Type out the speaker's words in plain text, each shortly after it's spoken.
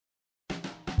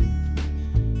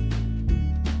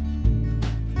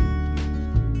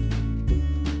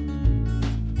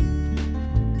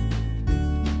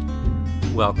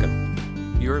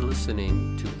Welcome. You're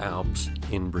listening to ALPS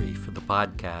in Brief, the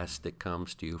podcast that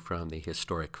comes to you from the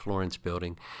historic Florence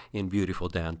Building in beautiful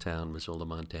downtown Missoula,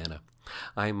 Montana.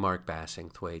 I'm Mark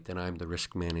Bassingthwaite, and I'm the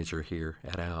risk manager here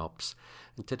at ALPS.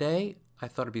 And today, I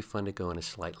thought it'd be fun to go in a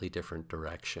slightly different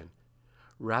direction.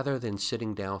 Rather than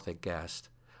sitting down with a guest,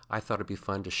 I thought it'd be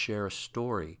fun to share a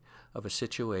story of a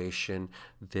situation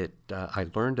that I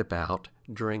learned about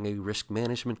during a risk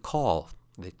management call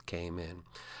that came in.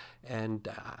 And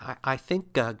I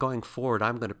think going forward,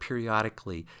 I'm going to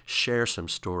periodically share some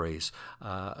stories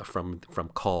from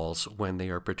calls when they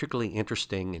are particularly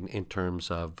interesting in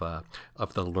terms of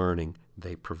the learning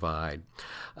they provide.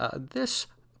 This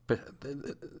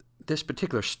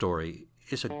particular story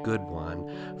is a good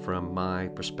one from my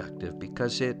perspective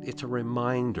because it's a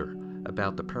reminder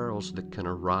about the perils that can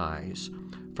arise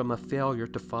from a failure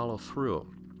to follow through.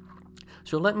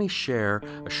 So let me share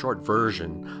a short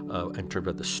version in terms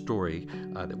of the story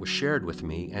that was shared with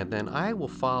me, and then I will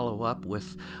follow up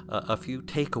with a few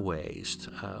takeaways,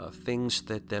 things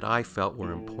that I felt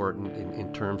were important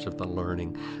in terms of the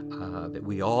learning that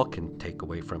we all can take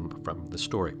away from the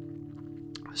story.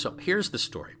 So here's the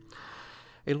story.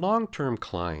 A long-term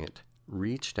client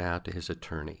reached out to his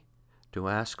attorney to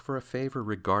ask for a favor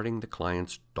regarding the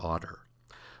client's daughter.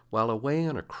 While away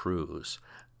on a cruise,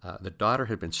 the daughter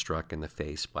had been struck in the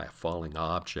face by a falling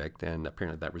object, and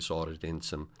apparently that resulted in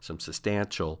some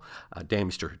substantial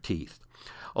damage to her teeth.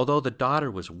 Although the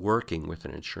daughter was working with an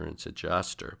insurance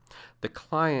adjuster, the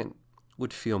client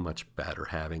would feel much better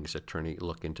having his attorney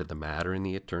look into the matter, and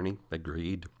the attorney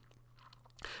agreed.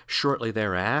 Shortly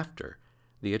thereafter,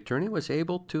 the attorney was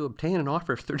able to obtain an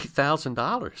offer of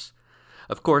 $30,000.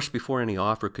 Of course, before any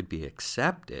offer could be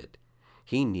accepted,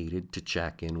 he needed to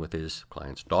check in with his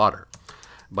client's daughter.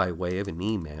 By way of an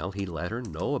email, he let her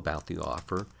know about the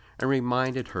offer and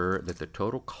reminded her that the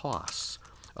total costs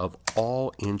of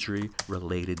all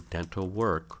injury-related dental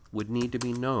work would need to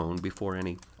be known before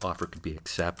any offer could be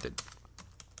accepted.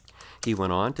 He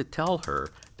went on to tell her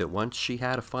that once she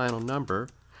had a final number,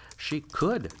 she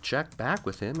could check back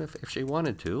with him if she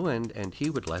wanted to, and he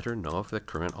would let her know if the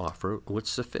current offer was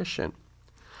sufficient.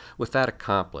 With that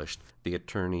accomplished, the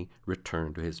attorney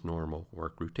returned to his normal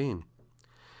work routine.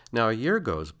 Now, a year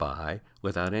goes by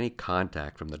without any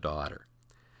contact from the daughter,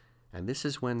 and this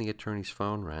is when the attorney's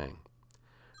phone rang.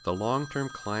 The long-term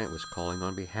client was calling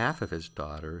on behalf of his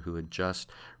daughter, who had just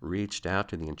reached out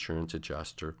to the insurance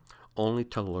adjuster, only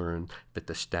to learn that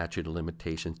the statute of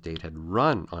limitations date had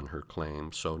run on her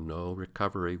claim, so no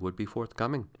recovery would be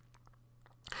forthcoming.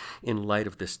 In light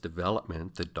of this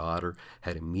development, the daughter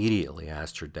had immediately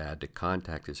asked her dad to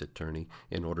contact his attorney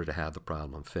in order to have the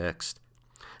problem fixed.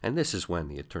 And this is when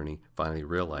the attorney finally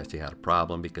realized he had a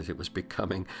problem, because it was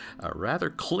becoming rather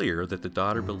clear that the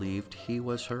daughter believed he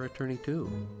was her attorney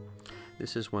too.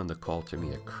 This is when the call to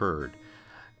me occurred,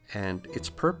 and its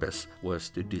purpose was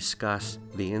to discuss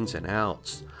the ins and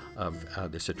outs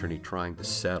of this attorney trying to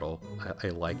settle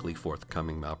a likely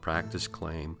forthcoming malpractice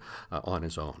claim on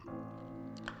his own.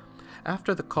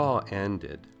 After the call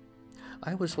ended,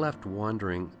 I was left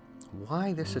wondering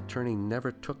why this attorney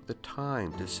never took the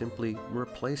time to simply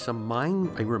replace a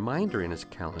reminder in his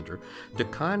calendar to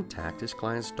contact his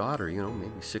client's daughter,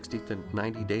 maybe 60 to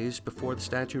 90 days before the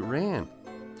statute ran.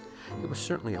 He was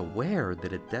certainly aware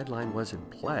that a deadline was in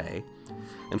play,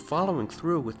 and following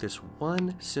through with this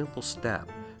one simple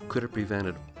step could have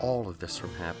prevented all of this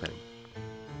from happening.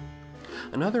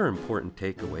 Another important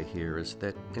takeaway here is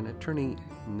that an attorney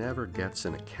never gets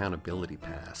an accountability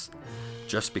pass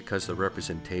just because the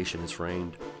representation is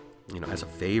framed, as a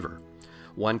favor.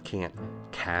 One can't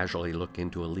casually look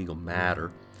into a legal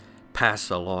matter, pass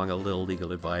along a little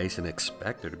legal advice, and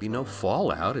expect there to be no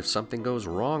fallout if something goes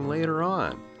wrong later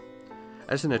on.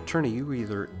 As an attorney, you're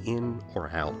either in or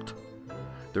out.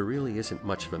 There really isn't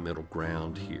much of a middle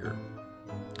ground here.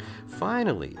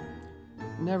 Finally,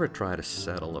 never try to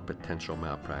settle a potential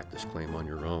malpractice claim on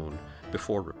your own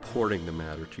before reporting the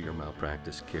matter to your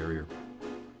malpractice carrier.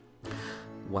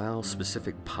 While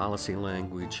specific policy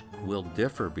language will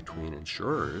differ between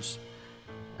insurers,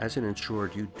 as an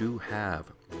insured, you do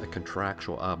have a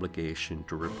contractual obligation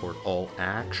to report all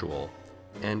actual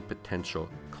and potential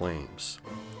claims.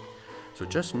 So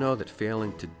just know that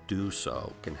failing to do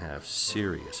so can have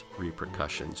serious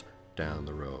repercussions down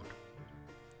the road.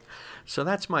 So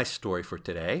that's my story for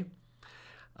today.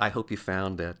 I hope you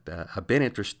found that a bit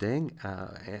interesting,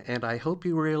 and I hope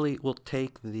you really will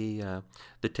take the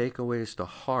takeaways to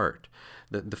heart.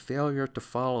 The failure to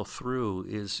follow through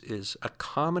is a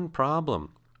common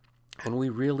problem, and we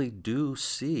really do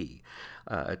see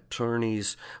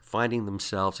attorneys finding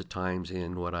themselves at times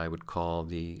in what I would call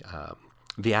the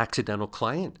the accidental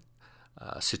client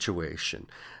situation,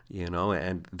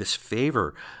 and this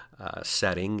favor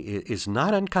setting is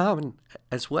not uncommon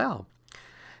as well.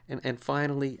 And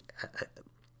finally,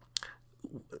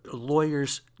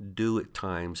 lawyers do at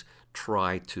times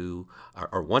try to,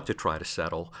 or want to try to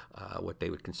settle what they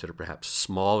would consider perhaps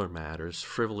smaller matters,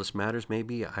 frivolous matters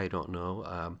maybe, I don't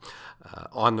know,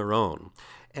 on their own.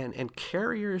 And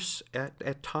carriers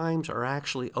at times are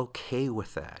actually okay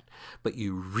with that. But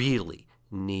you really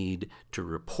need to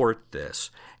report this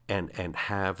and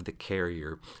have the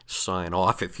carrier sign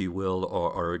off, if you will,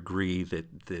 or agree that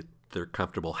they're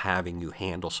comfortable having you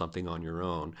handle something on your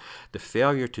own. The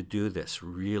failure to do this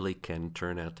really can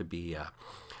turn out to be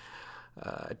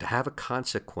to have a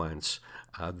consequence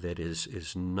that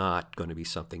is not going to be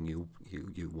something you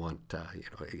want.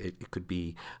 It could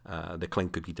be the claim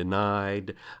could be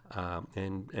denied,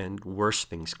 and worse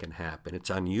things can happen. It's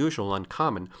unusual,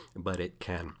 uncommon, but it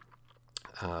can.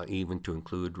 Even to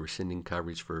include rescinding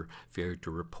coverage for failure to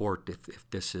report if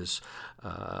this is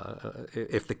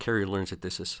if the carrier learns that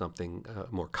this is something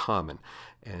more common.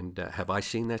 And have I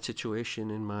seen that situation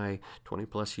in my 20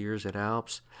 plus years at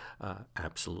ALPS?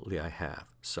 Absolutely I have.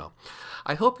 So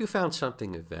I hope you found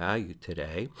something of value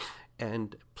today.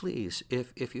 And please,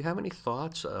 if you have any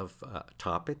thoughts of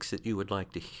topics that you would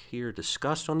like to hear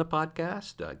discussed on the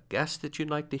podcast, guests that you'd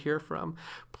like to hear from,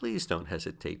 please don't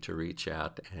hesitate to reach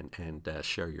out and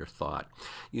share your thought.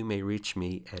 You may reach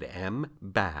me at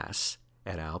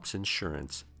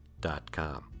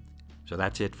mbass@alpsinsurance.com. So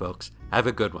that's it, folks. Have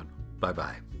a good one.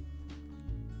 Bye-bye.